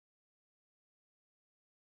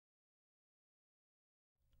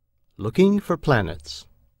looking for planets.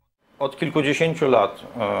 Od kilkudziesięciu lat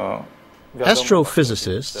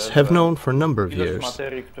Astrophysicists have known for a number of years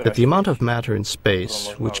that the amount of matter in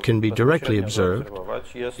space which can be directly observed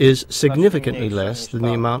is significantly less than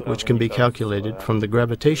the amount which can be calculated from the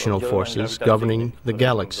gravitational forces governing the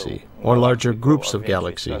galaxy or larger groups of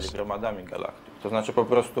galaxies.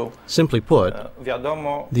 Simply put,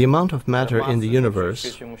 the amount of matter in the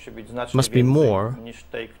universe must be more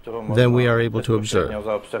than we are able to observe.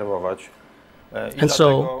 And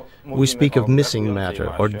so, we speak of missing matter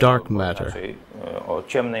or dark matter,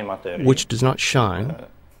 which does not shine,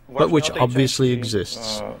 but which obviously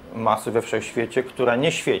exists.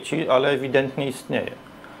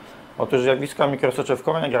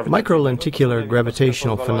 Microlenticular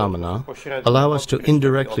gravitational phenomena allow us to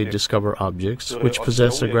indirectly discover objects which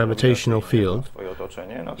possess a gravitational field,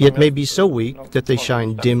 yet may be so weak that they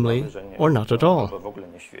shine dimly or not at all.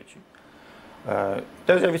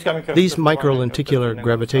 These microlenticular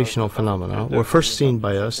gravitational phenomena were first seen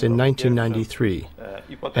by us in 1993,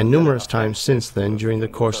 and numerous times since then during the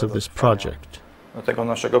course of this project. The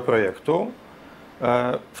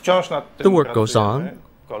work goes on.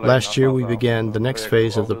 Last year we began the next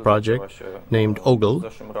phase of the project, named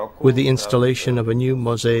OGLE, with the installation of a new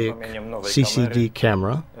mosaic CCD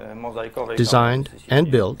camera, designed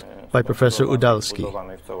and built by Professor Udalski,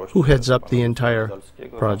 who heads up the entire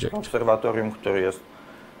project.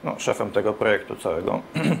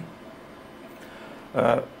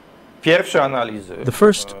 The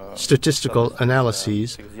first statistical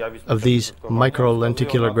analyses of these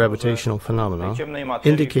microlenticular gravitational phenomena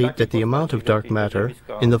indicate that the amount of dark matter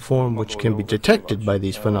in the form which can be detected by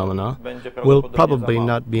these phenomena will probably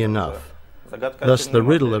not be enough. Thus, the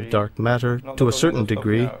riddle of dark matter, to a certain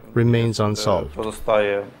degree, remains unsolved.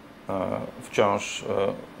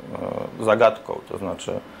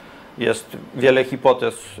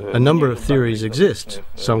 A number of theories exist,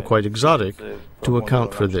 some quite exotic, to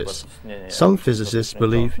account for this. Some physicists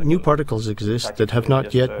believe new particles exist that have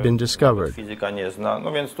not yet been discovered.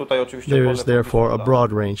 There is therefore a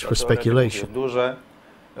broad range for speculation.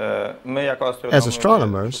 As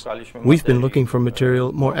astronomers, we've been looking for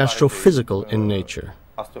material more astrophysical in nature,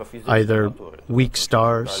 either weak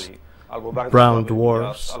stars, brown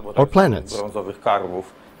dwarfs, or planets.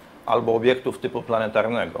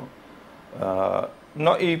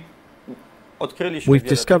 We've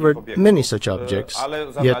discovered many such objects,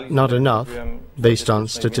 yet not enough, based on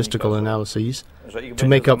statistical analyses, to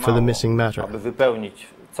make up for the missing matter.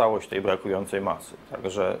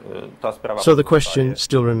 So the question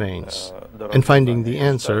still remains, and finding the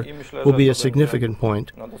answer will be a significant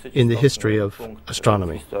point in the history of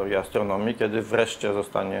astronomy.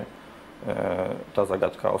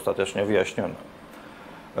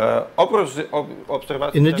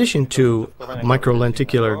 In addition to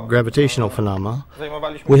microlenticular gravitational phenomena,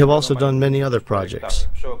 we have also done many other projects.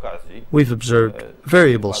 We've observed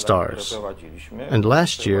variable stars, and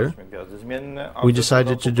last year we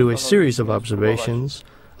decided to do a series of observations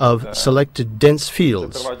of selected dense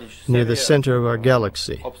fields near the center of our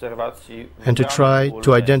galaxy, and to try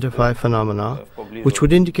to identify phenomena which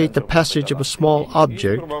would indicate the passage of a small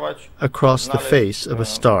object across the face of a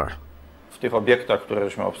star. Tych obiektach, które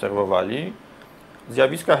żeśmy obserwowali,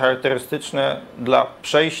 zjawiska charakterystyczne dla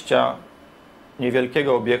przejścia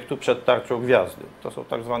niewielkiego obiektu przed tarczą gwiazdy. To są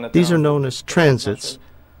tak zwane These are known as transits,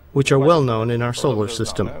 which are well known in our solar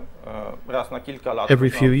system. Every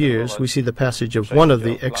few years we see the passage of one of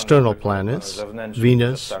the external planets,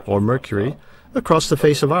 Venus or Mercury, across the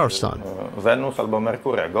face of our Sun. Wenus albo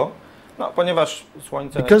Merkurego.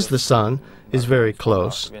 Because the Sun is very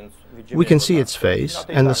close, we can see its face,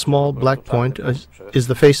 and the small black point is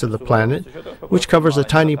the face of the planet, which covers a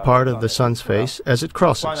tiny part of the Sun's face as it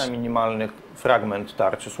crosses.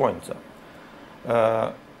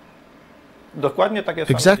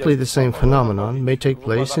 Exactly the same phenomenon may take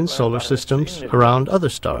place in solar systems around other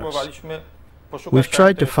stars. We've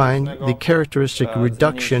tried to find the characteristic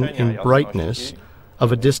reduction in brightness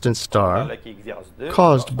of a distant star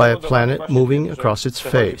caused by a planet moving across its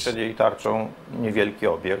face.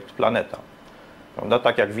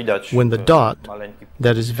 When the dot,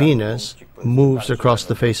 that is Venus, moves across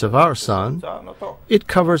the face of our Sun, it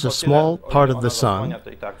covers a small part of the Sun,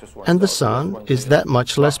 and the Sun is that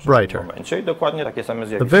much less brighter.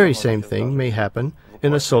 The very same thing may happen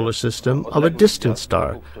in a solar system of a distant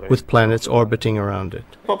star, with planets orbiting around it.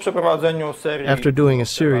 After doing a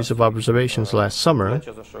series of observations last summer,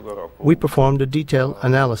 we performed a detailed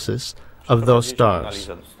analysis of those stars.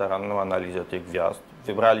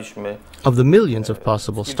 Wybraliśmy Of the millions of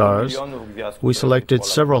possible stars, we selected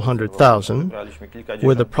several hundred thousand,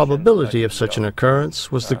 where the probability of such an occurrence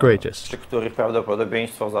was the greatest. przy których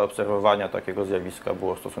prawdopodobieństwo zaobserwowania takiego zjawiska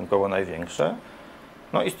było stosunkowo największe.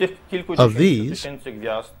 No i z tych kilkudziesięciu tysięcy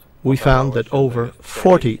gwiazd We found that over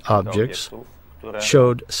 40 objects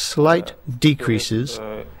showed slight decreases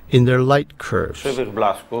in their light curves. Krzywych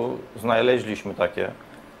blasku znaleźliśmy takie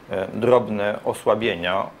drobne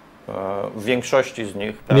osłabienia. W większości z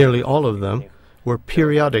nich Nearly all of them were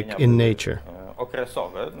periodic in nature,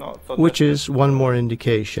 okresowe, which is one more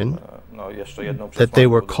indication that they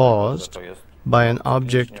were caused by an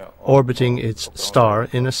object orbiting its star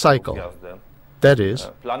in a cycle. That is,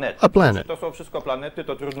 a planet.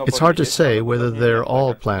 It's hard to say whether they're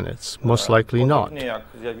all planets, most likely not.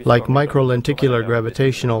 Like microlenticular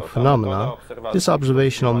gravitational phenomena, this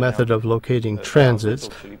observational method of locating transits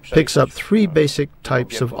picks up three basic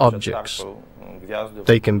types of objects.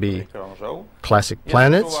 They can be classic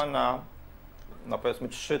planets,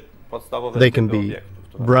 they can be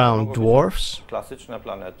brown dwarfs,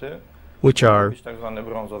 which are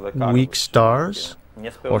weak stars,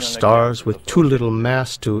 or stars with too little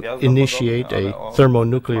mass to initiate a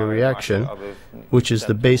thermonuclear reaction, which is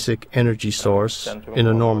the basic energy source in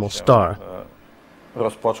a normal star.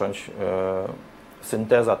 Rozpocząć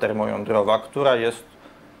synteza termojądrowa, która jest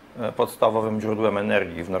podstawowym źródłem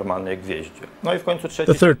energii w normalnej gwieździe. No i w końcu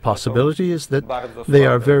trzeci. The third possibility is that they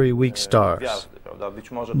are very weak stars,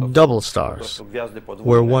 double stars,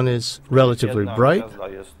 where one is relatively bright,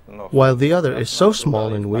 while the other is so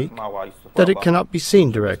small and weak that it cannot be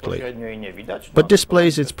seen directly, but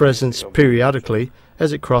displays its presence periodically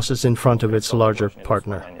as it crosses in front of its larger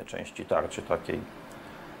partner.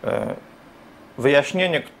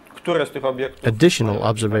 Additional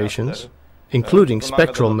observations, including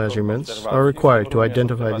spectral measurements, are required to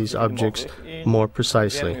identify these objects more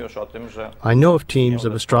precisely. I know of teams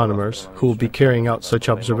of astronomers who will be carrying out such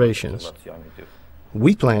observations.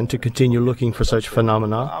 We plan to continue looking for such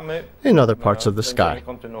phenomena in other parts of the sky.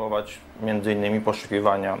 Kontynuować między innymi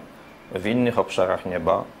poszukiwania w innych obszarach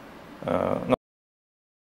nieba.